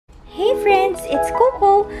friends! It's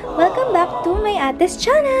Coco! Welcome back to my ate's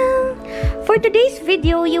channel! For today's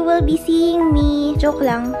video, you will be seeing me... Joke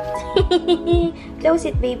lang. Close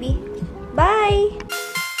it, baby. Bye!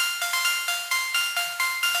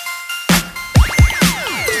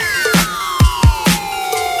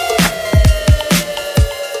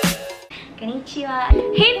 Konnichiwa!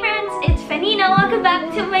 Hey friends! It's Fenina! Welcome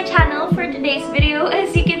back to my channel for today's video.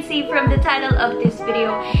 As you can see from the title of this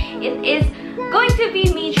video, it is going to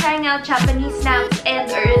be me trying out Japanese snacks, and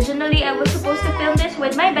originally I was supposed to film this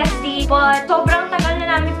with my bestie, but sobrang tagal na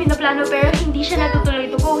namin pinaplano pero hindi siya natutuloy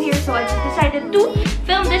to go here, so I just decided to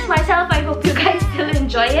film this myself. I hope you guys still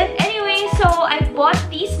enjoy it. Anyway, so I bought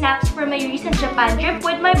these snacks for my recent Japan trip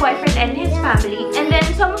with my boyfriend and his family, and then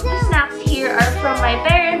some of the snacks here are from my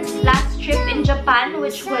parents' last trip in Japan,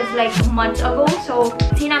 which was like a month ago, so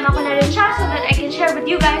sinama ko na rin siya so that I can share with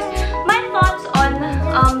you guys my thoughts on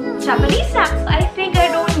Japanese snacks. I think I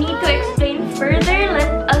don't need to explain further.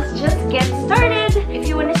 Let us just get started. If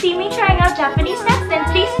you want to see me trying out Japanese snacks, then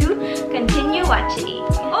please do continue watching.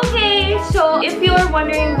 Okay, so if you're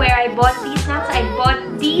wondering where I bought these snacks, I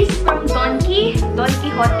bought these from Donki, Don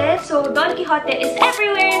Quijote. So Don Quijote is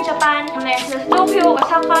everywhere in Japan. There's Tokyo,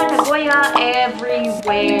 Osaka, Nagoya,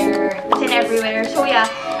 everywhere. It's in everywhere. So yeah,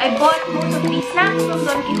 I bought most of these snacks from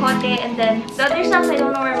Don Quijote, and then the other snacks, I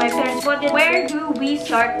don't know where my parents bought it. Where do we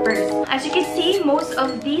start first? As you can see, most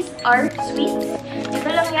of these are sweets. Ito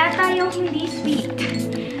lang yata yung hindi sweet,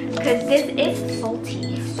 because this is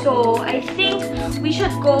salty. So I think we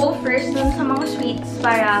should go first dun sa mga sweets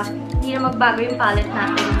para hindi na magbago yung palate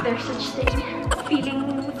natin. If there's such thing,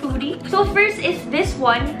 feeling foodie. So first is this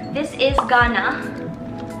one. This is Ghana.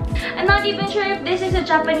 I'm not even sure if this is a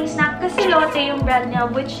Japanese snack kasi Lotte yung brand niya,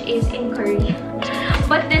 which is in Korea.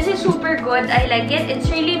 But this is super good. I like it. It's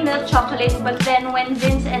really milk chocolate, but then when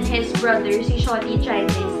Vince and his brother, si Shotty, tried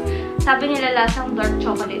this, sabi nila lasang dark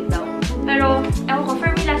chocolate daw. Pero, ewan ko,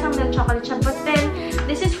 for me, lasang milk chocolate siya. But then,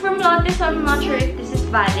 this is from Lotte, so I'm not sure if this is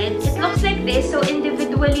valid. It looks like this, so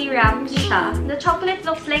individually wrapped siya. The chocolate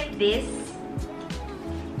looks like this.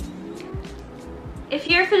 If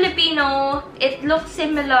you're Filipino, it looks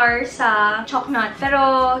similar sa chocolate,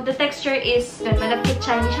 pero the texture is malapit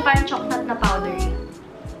siya. Hindi siya parang chocolate na powdery.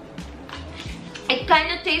 It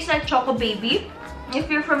kind of tastes like Choco Baby.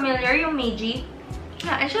 If you're familiar, yung Meiji.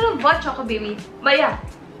 Yeah, I should have bought Choco Baby. But yeah,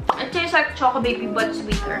 it tastes like Choco Baby but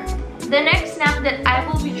sweeter. The next snack that I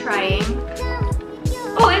will be trying,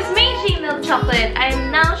 oh, it's Meiji milk chocolate.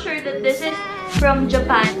 I'm now sure that this is from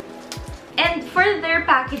Japan. And for their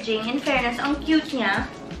packaging, in fairness, ang cute niya.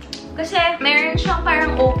 Kasi meron siyang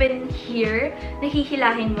parang open here,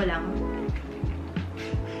 nahihilahin mo lang.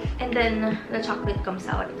 And then the chocolate comes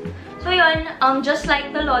out. So yun, just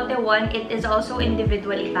like the Lotte one, it is also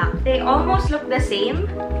individually packed. They almost look the same,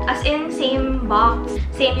 as in same box,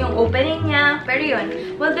 same yung opening niya. Pero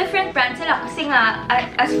yun, well, different brands sila kasi nga,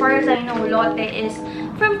 as far as I know, Lotte is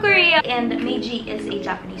from Korea and Meiji is a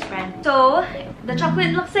Japanese brand. So, the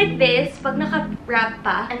chocolate looks like this pag naka-wrap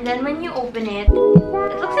pa. And then when you open it,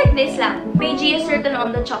 it looks like this lang. Meiji is certain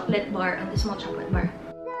on the chocolate bar, on the small chocolate bar.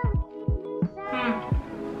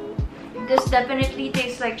 This definitely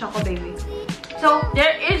tastes like Choco Baby. So,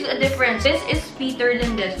 there is a difference. This is sweeter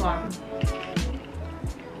than this one.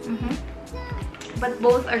 But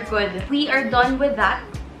both are good. We are done with that.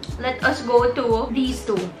 Let us go to these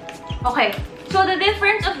two. Okay. So, the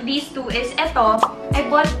difference of these two is eto. I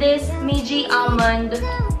bought this Meiji almond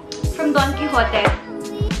from Don Quijote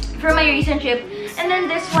for my recent trip. And then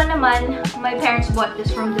this one naman, my parents bought this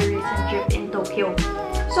from the recent trip in Tokyo.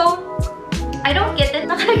 So, I don't get it.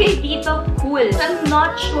 Nakalagay dito, cool. I'm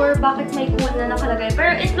not sure bakit may cool na nakalagay.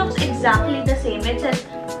 Pero it looks exactly the same. It says,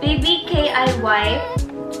 Baby KIY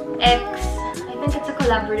X. I think it's a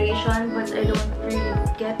collaboration, but I don't really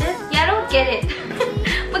get it. Yeah, I don't get it.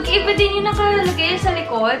 Mag-iba din yung nakalagay sa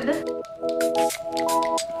likod.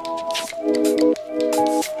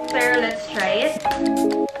 Pero let's try it.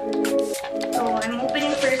 So, I'm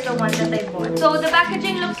opening first the one that I bought. So, the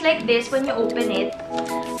packaging looks like this when you open it.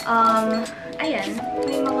 Ayan,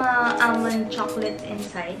 may mga almond chocolates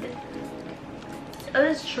inside.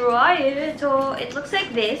 Let's try it. So, it looks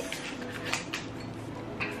like this.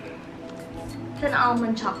 It's an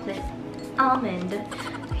almond chocolate. Almond.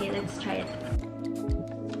 Okay, let's try it.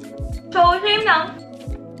 So, same lang.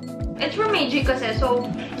 It's from Meiji kasi, so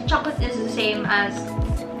chocolate is the same as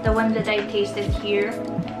the one that I tasted here.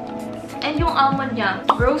 And yung almond niya,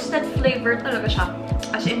 roasted flavor talaga siya.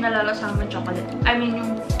 As in, nalalasang mo chocolate. I mean,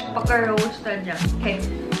 yung pagka-roasted niya. Okay.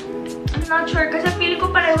 I'm not sure kasi feel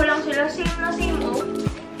ko pareho lang sila. Same na same, oh.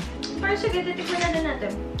 Pero sige, titikman na din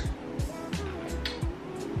natin.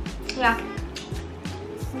 Yeah.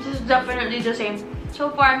 This is definitely the same. So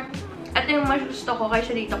far, ito yung mas gusto ko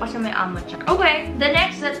kaysa dito kasi may amat siya. Okay, the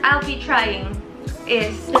next that I'll be trying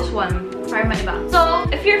is this one. Para maiba. So,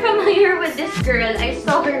 if you're familiar with this girl, I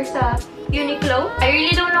saw her sa Uniqlo. I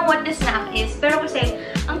really don't know what this snack is. Pero kasi,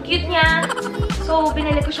 ang cute niya. So,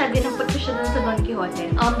 binili ko siya. Dinampot ko siya dun sa Don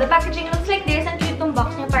Quijote. The packaging looks like this. Ang cute tong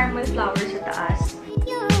box niya. Parang may flowers sa taas.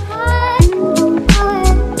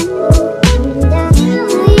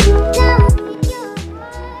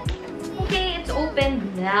 Okay, it's open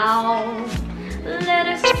now. Let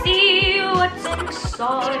us see what's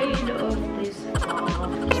inside of this box.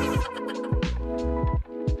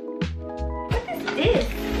 What is this?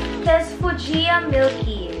 It says Fujia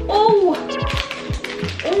Milky. Oh!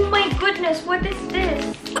 Oh my goodness, what is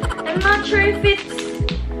this? I'm not sure if it's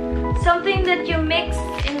something that you mix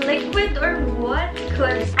in liquid or what.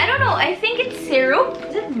 Cause I don't know, I think it's syrup.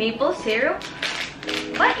 Is it maple syrup?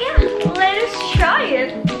 But yeah, let us try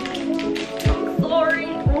it.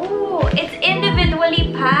 Sorry. Oh, it's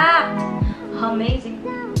individually packed. Amazing.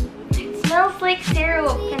 It smells like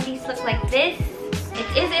syrup. Can these look like this? It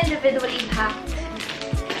is individually packed.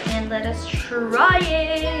 And let us try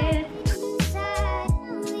it.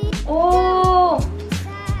 Oh!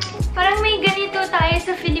 Parang may ganito tayo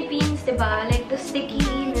sa Philippines, diba? Like the sticky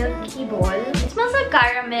milky ball. It smells like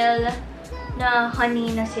caramel na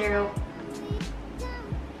honey na syrup.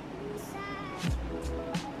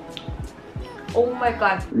 Oh my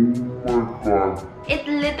god. It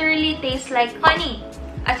literally tastes like honey.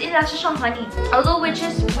 As in, lasa siyang honey. Although, which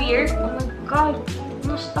is weird. Oh my god.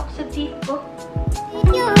 Stuck sa teeth ko.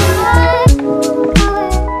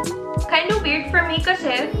 Kind of weird for me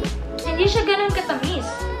kasi hindi siya ganun katamis.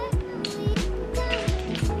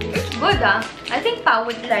 It's good, ah. I think Pa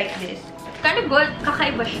would like this. Kind of good.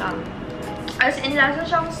 Kakaiba siya. As in, lasa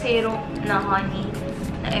siyang syrup na honey.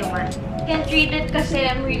 Na ewan. Can't read it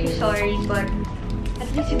kasi I'm really sorry, but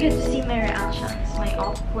at least you get to see my reactions. My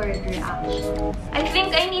awkward reactions. I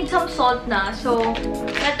think I need some salt na, so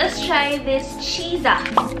let us try this Chiza.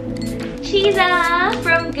 Chiza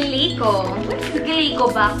from Glico. What's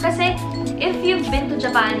Glico ba? Kasi if you've been to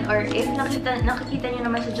Japan or if nakikita nyo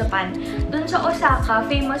naman sa Japan, dun sa Osaka,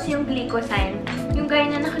 famous yung Glico sign. Yung guy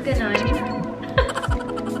na nakaganon.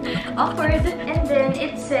 Awkward. And then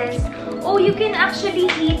it says, oh, you can actually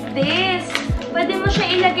heat this. Pwede mo siya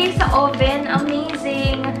ilagay sa oven.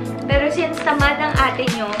 Amazing. Pero since tamad ang ate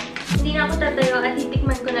nyo, hindi na ako tatayo at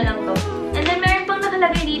titikman ko na lang to. And then meron pang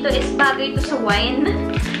nakalagay dito is bagay to sa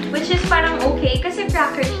wine. Which is parang okay kasi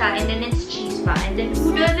cracker siya. And then it's cheese pa. And then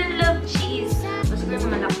who doesn't love cheese? Mas ko yung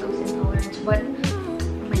mga lactose intolerance. But,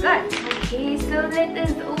 oh my god. Okay, so let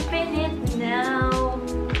us open it now.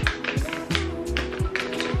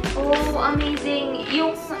 Oh, amazing.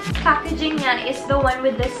 Yung packaging niya is the one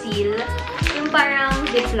with the seal. Yung parang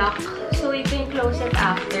ziplock. So, you can close it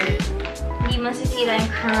after. Hindi masisira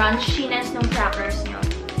yung crunchiness ng crackers nyo.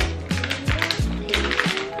 Okay.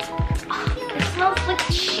 Oh, it smells like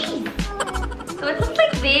cheese. So, it looks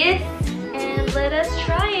like this. And let us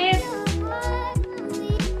try it.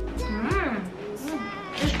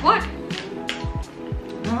 It's good.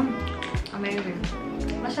 Amazing.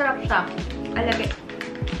 Masarap siya. I like it.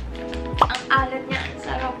 Ang alat niya. Ang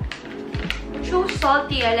sarap. It's so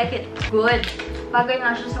salty. I like it. Good. Bagay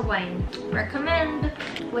nga siya sa wine. Recommend.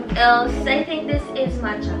 What else? I think this is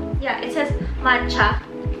matcha. Yeah, it says matcha.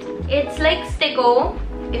 It's like Sticko.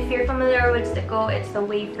 If you're familiar with Sticko, it's the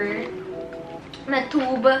wafer na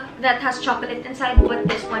tube that has chocolate inside, but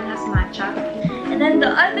this one has matcha. And then the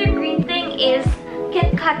other green thing is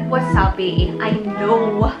Kitkat wasabi. I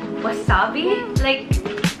know. Wasabi? Like,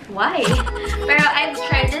 why? Pero I've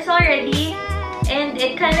tried this already. And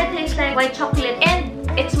it kind of tastes like white chocolate. And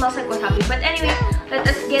it smells like wasabi. But anyway, let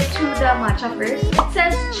us get to the matcha first. It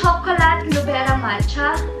says Chocolate Lubera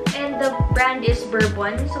Matcha. And the brand is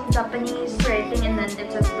Bourbon. Some Japanese writing and then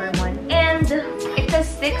it says Bourbon. And it says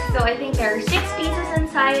 6. So I think there are 6 pieces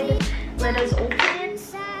inside. Let us open it.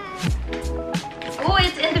 Oh,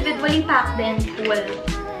 it's individually packed then. Cool.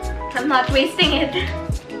 I'm not wasting it.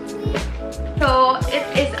 So it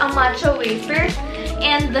is a matcha wafer.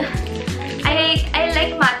 And I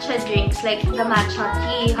like matcha drinks, like the matcha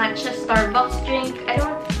tea, matcha Starbucks drink. I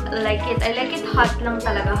don't like it. I like it hot lang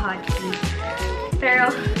talaga, hot tea.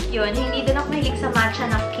 Pero, yun, hindi din ako mahilig sa matcha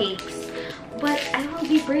na cakes. But I will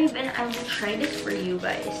be brave and I will try this for you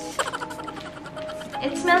guys.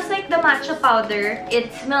 It smells like the matcha powder.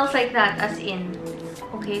 It smells like that as in.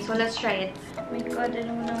 Okay, so let's try it. Oh my god, I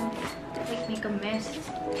don't wanna like make a mess.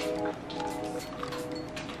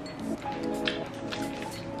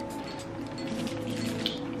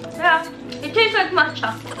 Yeah, it tastes like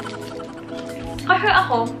matcha. Kasi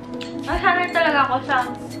ako, nasanay talaga ako sa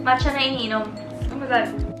matcha na iniinom. Oh my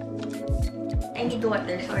god. I need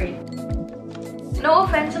water, sorry. No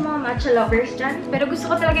offense sa mga matcha lovers dyan, pero gusto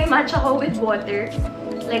ko talaga yung matcha ko with water.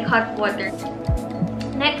 Like hot water.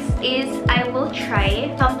 Next is, I will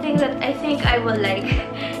try something that I think I will like.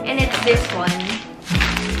 And it's this one.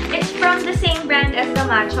 It's from the same brand as the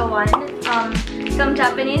matcha one. Some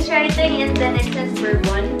Japanese writing and then it says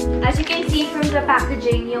bourbon. As you can see from the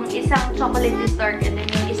packaging, yung isang chocolate is dark and then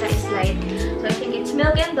yung isa is light. So I think it's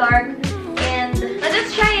milk and dark. And let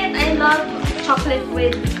us try it. I love chocolate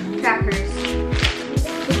with crackers.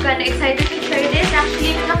 I'm kinda excited to try this.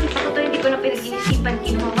 Actually, nung nakita ko to, hindi ko na pinag-iisipan.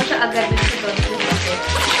 Kinuha ko siya agad dun sa Don Quijote.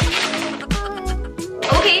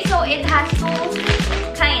 Okay, so it has two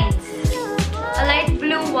kinds. A light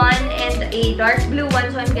blue one and a dark blue one.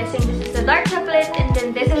 So I'm guessing this is the dark chocolate and then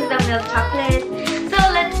this is the milk chocolate. So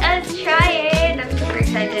let us try it. I'm super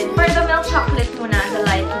excited. For the milk chocolate muna, the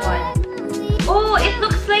light one. Oh, it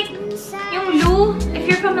looks like yung Lu. If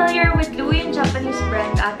you're familiar with Lu, yung Japanese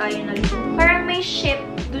brand ata yun na Lu. Parang may ship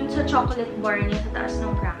dun sa chocolate bar niya sa taas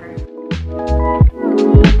ng cracker.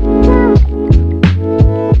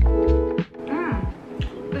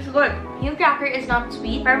 It's good. Yung cracker is not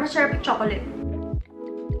sweet. Parang masarap yung chocolate.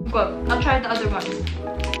 Good. I'll try the other one.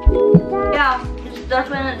 Yeah, it's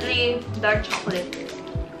definitely dark chocolate.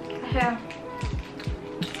 Kasi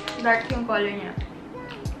dark yung color niya.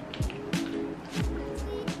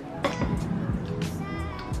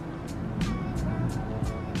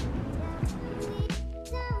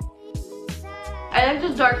 I like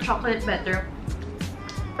the dark chocolate better.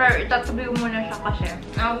 Pero itatabi ko muna siya kasi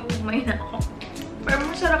nakukumay na ako.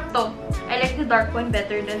 Pero masarap to. I like the dark one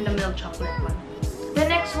better than the milk chocolate one. The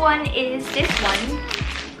next one is this one.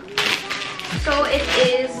 So it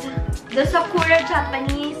is the Sakura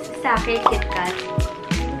Japanese Sake Kitkat.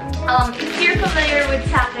 If you're familiar with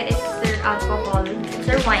sake, it's their alcohol. It's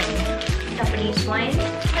their wine. Japanese wine.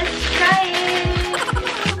 Let's try it!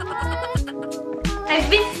 I've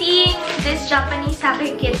been seeing this Japanese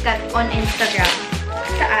Sake Kitkat on Instagram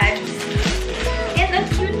sa ads. And ang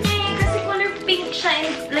cute niya kasi color pink siya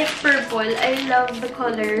and like purple. I love the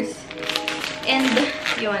colors. And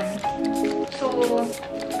yun. So,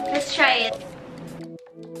 let's try it.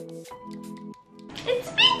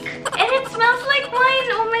 It's pink! And it smells like wine!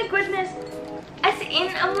 Oh my goodness! As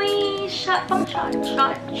in, amoy shot, pang shot.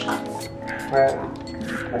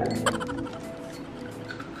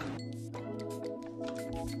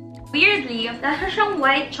 Weirdly, nasa siyang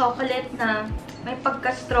white chocolate na may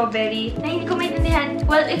pagka-strawberry na hindi ko maintindihan.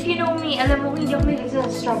 Well, if you know me, alam mo hindi ako may sa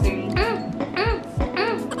strawberry.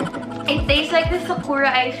 It tastes like the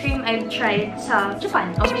Sakura ice cream I've tried sa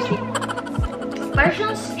Japan, obviously. Parang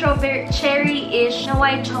siyang strawberry, cherry-ish na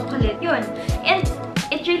white chocolate. Yun. And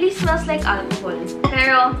it really smells like alcohol.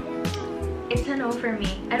 Pero, it's a no for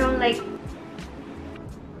me. I don't like...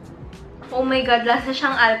 Oh my god, lasa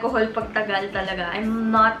siyang alcohol pag tagal talaga.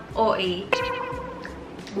 I'm not OA.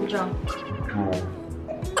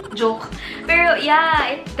 Joke. Pero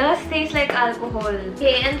yeah, it does taste like alcohol.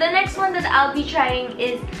 Okay, and the next one that I'll be trying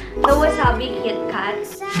is the Wasabi Kitkat.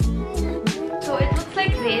 So it looks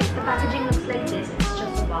like this. The packaging looks like this. It's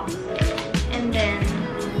just a box. And then,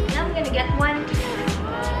 yeah, I'm gonna get one.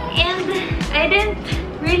 And I didn't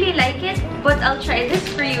really like it, but I'll try this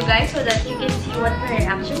for you guys so that you can see what my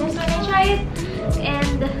reaction is when I try it.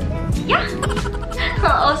 And yeah,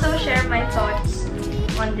 I'll also share my thoughts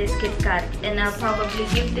on this Kitkat, and I'll probably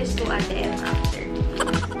give this to Ate M after.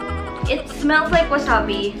 It smells like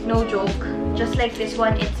wasabi, no joke. Just like this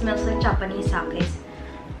one, it smells like Japanese sakes.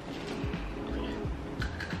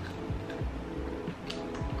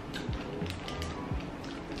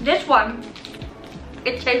 This one,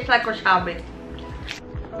 it tastes like wasabi.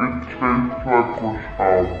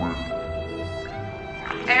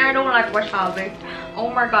 And I don't like wasabi. Oh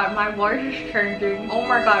my god, my voice is changing. Oh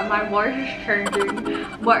my god, my voice is changing.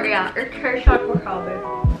 But yeah, it tastes like wasabi.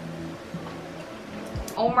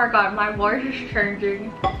 Oh my god, my voice is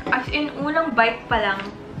changing. As in, unang bite pa lang,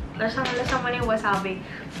 lasang-lasa mo na yung wasabi.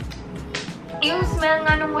 Yung smell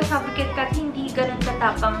nga ng wasabi Kitkat, hindi ganun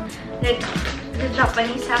katapang like the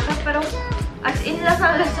Japanese sake. Pero as in,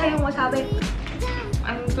 lasang-lasa yung wasabi.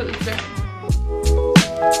 I'm too excited.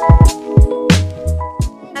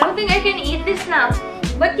 I don't think I can eat this now.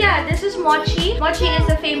 But yeah, this is mochi. Mochi is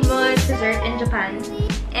a famous dessert in Japan.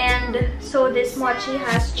 And so this mochi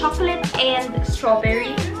has chocolate and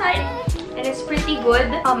strawberry inside. And it's pretty good.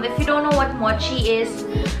 If you don't know what mochi is,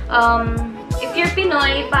 if you're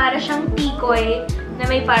Pinoy, para siyang tikoy na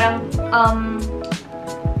may parang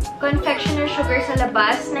confectioner sugar sa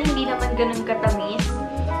labas na hindi naman ganun katamis.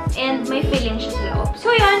 and may filling siya sa loob.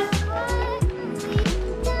 So yun.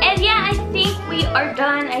 And yeah, I think we are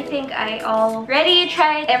done. I think I already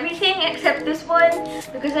tried everything except this one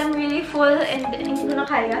because I'm really full and hindi ko na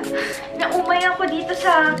kaya. Naumay ako dito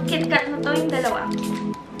sa Kitkat na to, yung dalawa.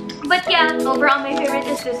 But yeah, overall my favorite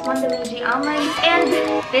is this one, the Meiji Almond, and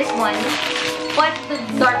this one, but the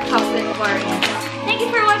dark chocolate variant. Thank you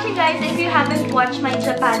for watching, guys. If you haven't watched my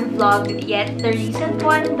Japan vlog yet, the recent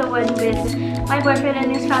one, the one with my boyfriend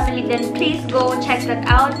and his family, then please go check that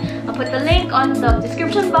out. I'll put the link on the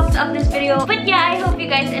description box of this video. But yeah, I hope you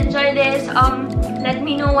guys enjoy this. Let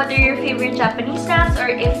me know what are your favorite Japanese snacks, or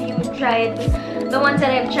if you tried the ones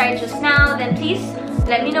that I've tried just now, then please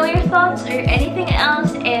let me know your thoughts or anything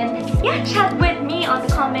else, and yeah, chat with me on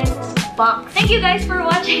the comments box. Thank you guys for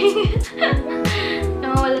watching.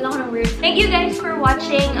 Thank you guys for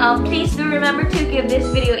watching. Please do remember to give this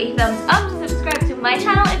video a thumbs up, subscribe to my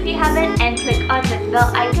channel if you haven't, and click on that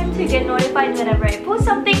bell icon to get notified whenever I post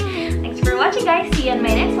something. Thanks for watching, guys. See you in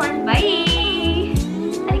my next one. Bye!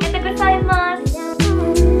 Arigatou gozaimasu!